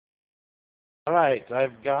Alright,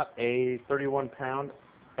 I've got a 31-pound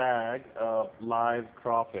bag of live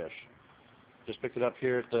crawfish. Just picked it up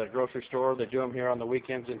here at the grocery store. They do them here on the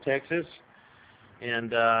weekends in Texas.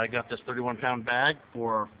 And I got this 31-pound bag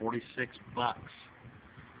for $46.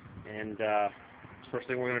 And first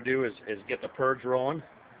thing we're going to do is get the purge rolling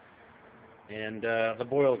and the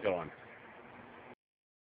boil going.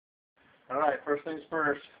 Alright, first things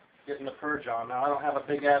first, getting the purge on. Now I don't have a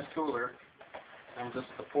big ass cooler. This is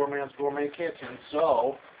the PoorMansGourmet kitchen,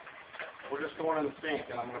 so we're just going in the sink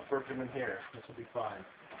and I'm going to purge them in here. This will be fine.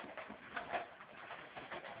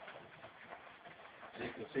 So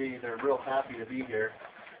you can see they're real happy to be here.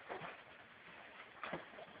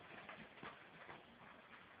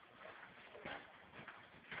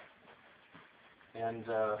 And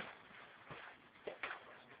I'll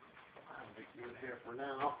be good here for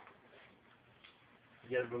now.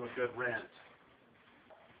 Give them a good rinse.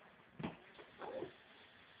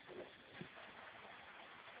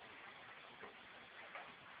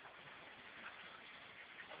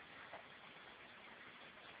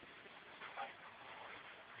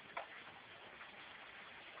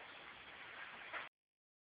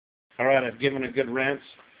 Alright, I've given a good rinse,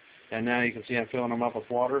 and now you can see I'm filling them up with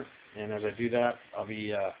water, and as I do that, I'll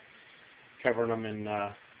be covering them in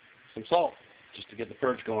some salt, just to get the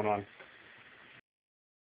purge going on.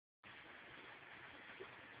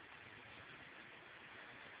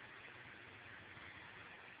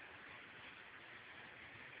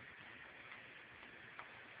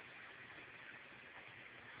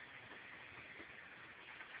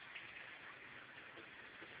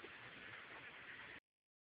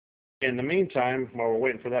 In the meantime, while we're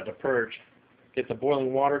waiting for that to purge, get the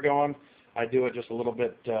boiling water going. I do it just a little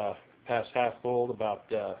bit past half full, about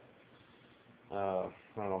I don't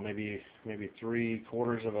know, maybe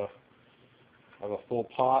 3/4 of a full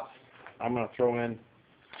pot. I'm going to throw in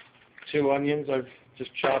 2 onions I've just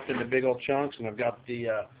chopped into big old chunks, and I've got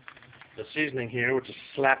the seasoning here, which is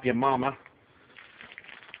Slap Ya Mama,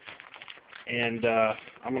 and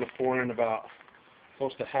I'm going to pour in about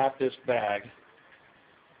close to half this bag,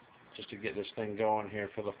 just to get this thing going here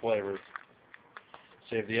for the flavors.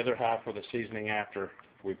 Save the other half for the seasoning after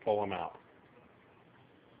we pull them out.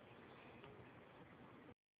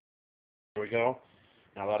 There we go.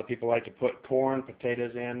 Now a lot of people like to put corn,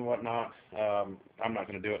 potatoes in, whatnot. I'm not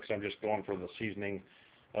going to do it because I'm just going for the seasoning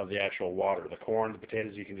of the actual water. The corn, the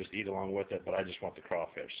potatoes, you can just eat along with it, but I just want the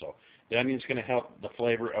crawfish. So the onion's going to help the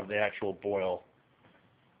flavor of the actual boil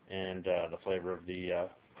and the flavor of the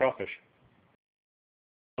crawfish.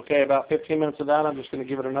 Okay, about 15 minutes of that, I'm just going to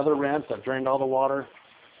give it another rinse. I've drained all the water.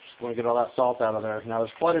 Just going to get all that salt out of there. Now, there's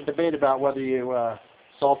quite a debate about whether you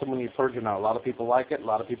salt them when you purge them out. A lot of people like it, a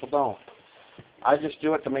lot of people don't. I just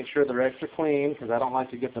do it to make sure they're extra clean because I don't like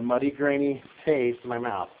to get the muddy, grainy taste in my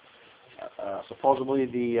mouth. Supposedly,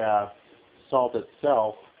 the salt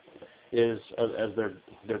itself is, as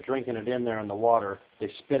they're drinking it in there in the water, they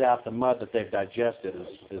spit out the mud that they've digested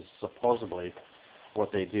is supposedly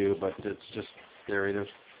what they do, but it's just theory. There's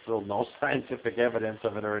still no scientific evidence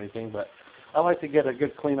of it or anything, but I like to get a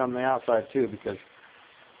good clean on the outside too, because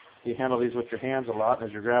you handle these with your hands a lot, and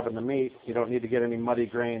as you're grabbing the meat, you don't need to get any muddy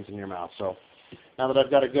grains in your mouth. So now that I've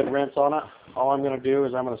got a good rinse on it, all I'm going to do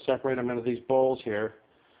is I'm going to separate them into these bowls here,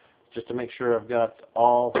 just to make sure I've got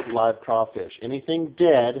all live crawfish. Anything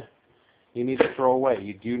dead, you need to throw away.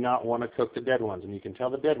 You do not want to cook the dead ones, and you can tell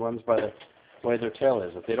the dead ones by the way their tail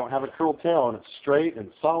is. If they don't have a curled tail and it's straight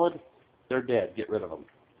and solid, they're dead. Get rid of them.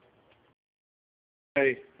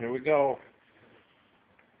 Okay, here we go.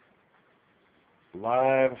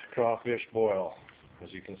 Live crawfish boil.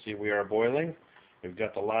 As you can see, we are boiling. We've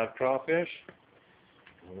got the live crawfish,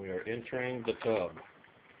 and we are entering the tub.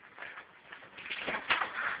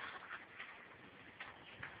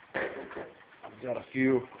 I've got a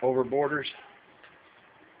few overboarders,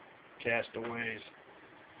 castaways.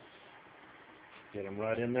 Get them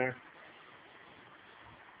right in there.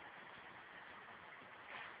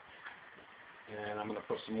 And I'm going to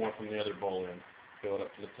put some more from the other bowl in. Fill it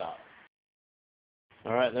up to the top.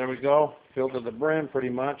 Alright, there we go. Filled to the brim pretty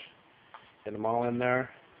much. Get them all in there.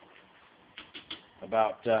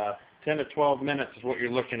 About 10 to 12 minutes is what you're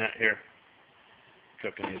looking at here.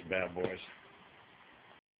 Cooking these bad boys.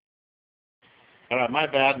 Alright, my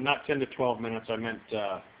bad. Not 10 to 12 minutes. I meant,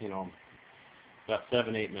 about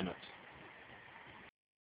 7-8 minutes.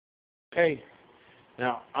 Okay.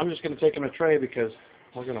 Now, I'm just going to take them in a tray because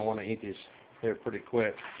we're going to want to eat these here pretty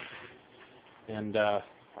quick. And a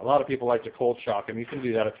lot of people like to cold shock them. You can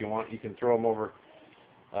do that if you want. You can throw them over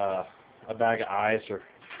a bag of ice or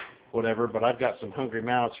whatever. But I've got some hungry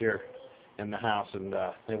mouths here in the house, and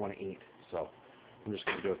they want to eat. So I'm just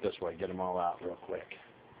going to do it this way, get them all out real quick.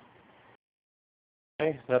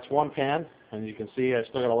 Okay, that's one pan, and you can see I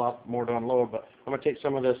still got a lot more to unload, but I'm going to take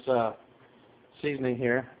some of this seasoning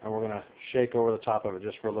here, and we're going to shake over the top of it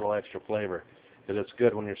just for a little extra flavor, because it's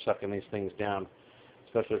good when you're sucking these things down,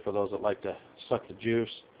 especially for those that like to suck the juice.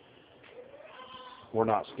 We're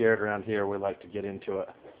not scared around here. We like to get into it,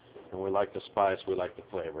 and we like the spice, we like the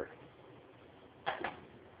flavor.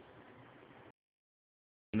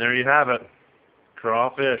 And there you have it,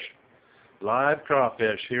 crawfish, live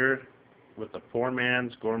crawfish here with the Poor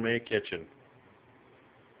Man's Gourmet Kitchen.